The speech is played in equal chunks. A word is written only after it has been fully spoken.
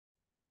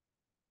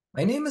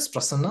My name is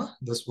Prasanna.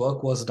 This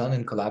work was done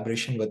in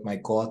collaboration with my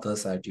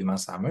co-authors at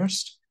UMass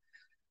Amherst.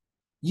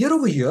 Year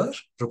over year,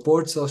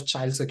 reports of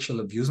child sexual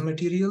abuse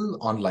material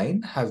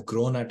online have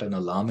grown at an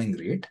alarming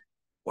rate.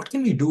 What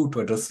can we do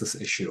to address this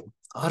issue?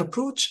 Our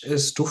approach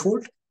is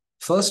twofold.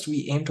 First,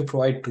 we aim to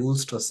provide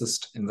tools to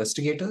assist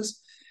investigators.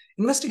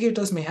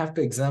 Investigators may have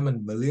to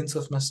examine millions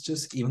of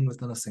messages even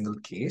within a single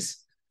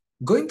case.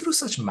 Going through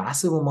such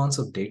massive amounts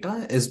of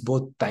data is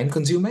both time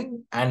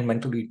consuming and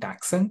mentally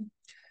taxing.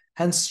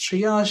 Hence,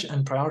 triage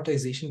and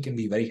prioritization can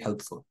be very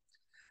helpful.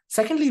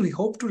 Secondly, we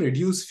hope to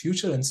reduce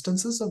future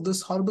instances of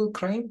this horrible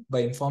crime by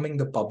informing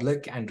the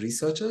public and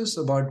researchers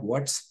about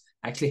what's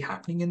actually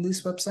happening in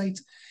these websites.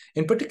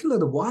 In particular,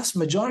 the vast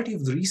majority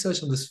of the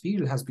research in this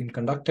field has been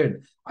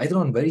conducted either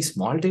on very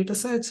small data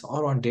sets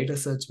or on data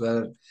sets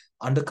where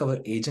undercover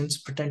agents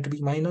pretend to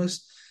be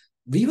minors.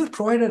 We were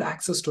provided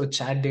access to a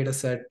chat data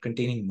set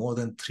containing more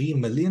than 3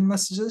 million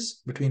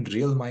messages between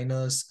real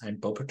minors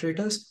and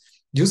perpetrators.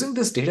 Using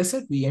this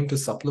dataset, we aim to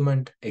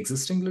supplement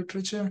existing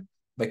literature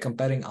by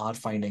comparing our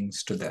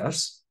findings to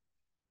theirs.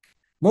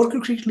 More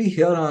concretely,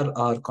 here are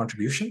our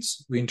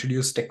contributions. We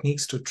introduce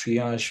techniques to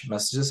triage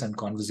messages and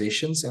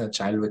conversations in a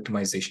child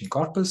victimization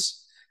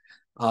corpus.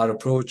 Our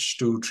approach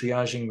to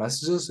triaging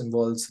messages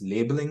involves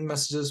labeling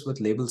messages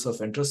with labels of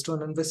interest to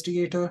an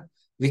investigator.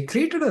 We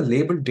created a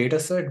labeled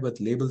dataset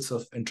with labels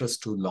of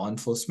interest to law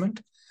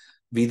enforcement.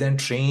 We then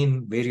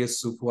train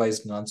various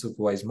supervised and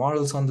unsupervised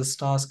models on this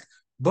task.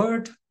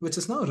 BERT, which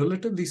is now a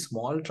relatively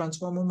small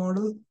transformer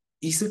model,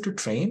 easy to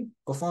train,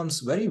 performs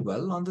very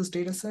well on this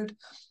dataset.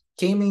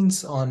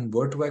 K-means on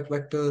word-to-vec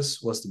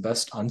vectors was the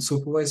best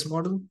unsupervised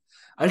model.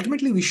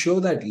 Ultimately, we show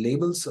that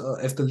labels,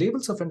 if the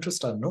labels of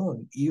interest are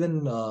known,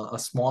 even a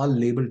small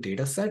labeled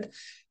dataset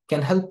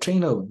can help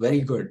train a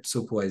very good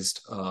supervised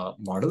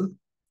model.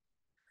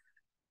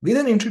 We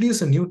then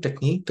introduce a new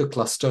technique to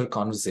cluster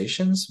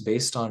conversations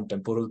based on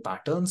temporal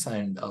patterns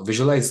and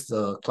visualize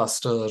the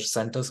cluster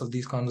centers of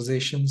these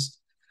conversations.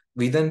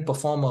 We then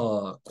perform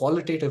a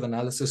qualitative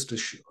analysis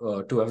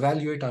to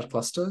evaluate our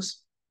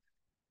clusters.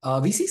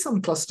 We see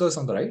some clusters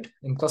on the right.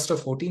 In cluster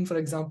 14, for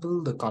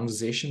example, the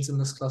conversations in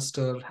this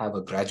cluster have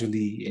a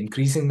gradually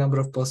increasing number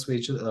of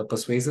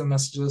persuasive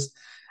messages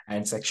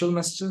and sexual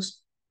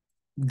messages.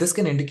 This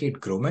can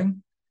indicate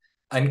grooming.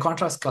 In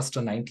contrast,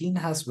 cluster 19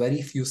 has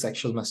very few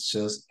sexual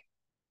messages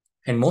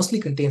and mostly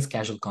contains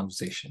casual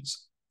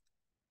conversations.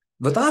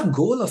 With our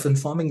goal of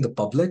informing the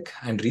public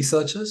and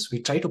researchers,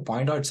 we try to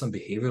point out some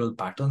behavioral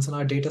patterns in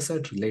our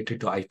dataset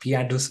related to IP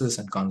addresses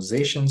and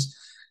conversations.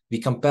 We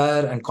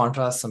compare and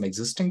contrast some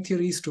existing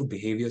theories to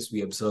behaviors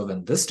we observe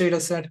in this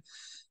dataset.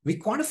 We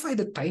quantify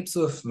the types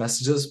of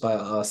messages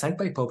sent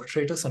by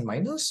perpetrators and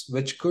minors,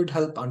 which could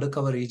help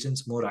undercover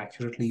agents more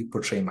accurately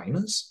portray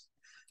minors.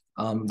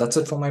 That's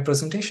it for my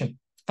presentation.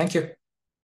 Thank you.